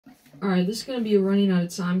Alright, this is going to be a Running Out of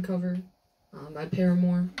Time cover by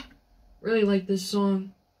Paramore. Really like this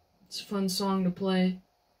song. It's a fun song to play.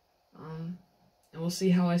 And we'll see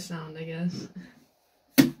how I sound, I guess.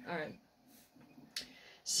 Alright.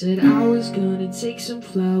 Said I was gonna take some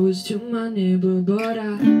flowers to my neighbor, but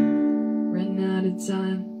I ran out of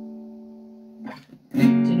time.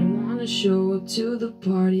 Didn't want to show up to the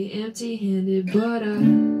party empty-handed, but I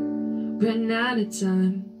ran out of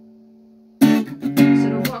time.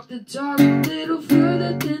 Said I walked the dog a little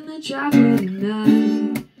further than the driveway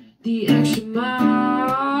tonight, the extra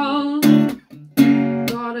mile.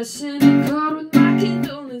 Thought I sent a card with my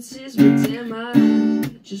condolences, but damn, I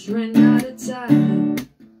just ran out of time.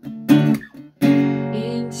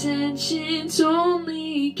 Intentions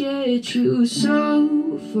only get you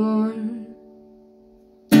so far.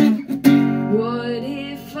 What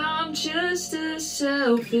if I'm just a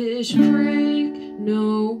selfish prick?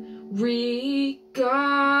 No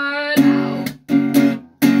regard.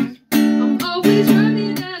 I'm always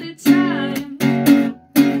running out of time.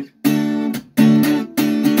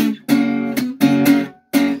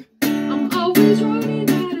 I'm always running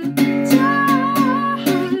out of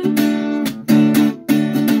time.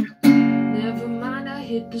 Never mind, I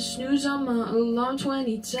hit the snooze on my alarm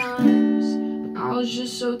 20 times, but I was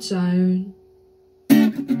just so tired.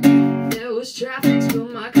 There was traffic,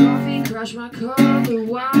 spilled my coffee, crashed my car,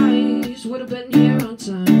 otherwise would've been here on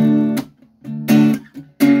time.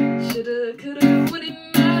 Shoulda, coulda, wouldn't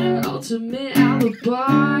matter, ultimate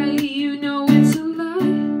alibi, you know it's a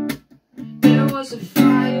lie. There was a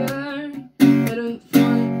fire,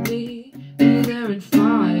 metaphorically, be there in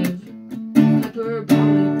 5,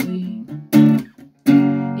 hyperbolically.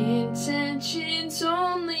 Intentions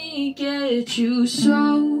only get you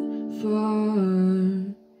so far.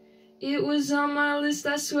 It was on my list,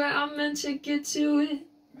 I swear I meant to get to it.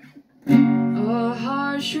 A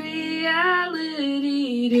harsh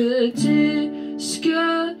reality to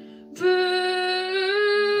discover.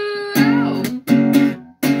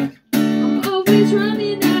 I'm always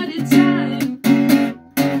running out of time.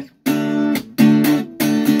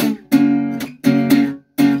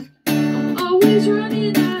 I'm always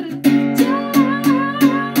running out of time.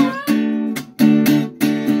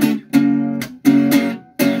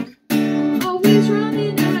 Always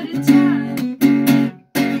running out of time.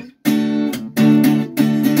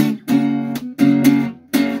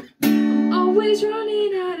 I'm always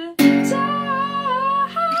running out of time.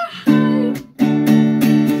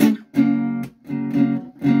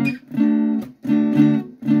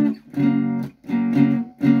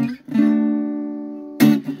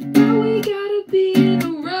 Now we gotta be in a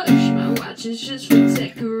rush. My watch is just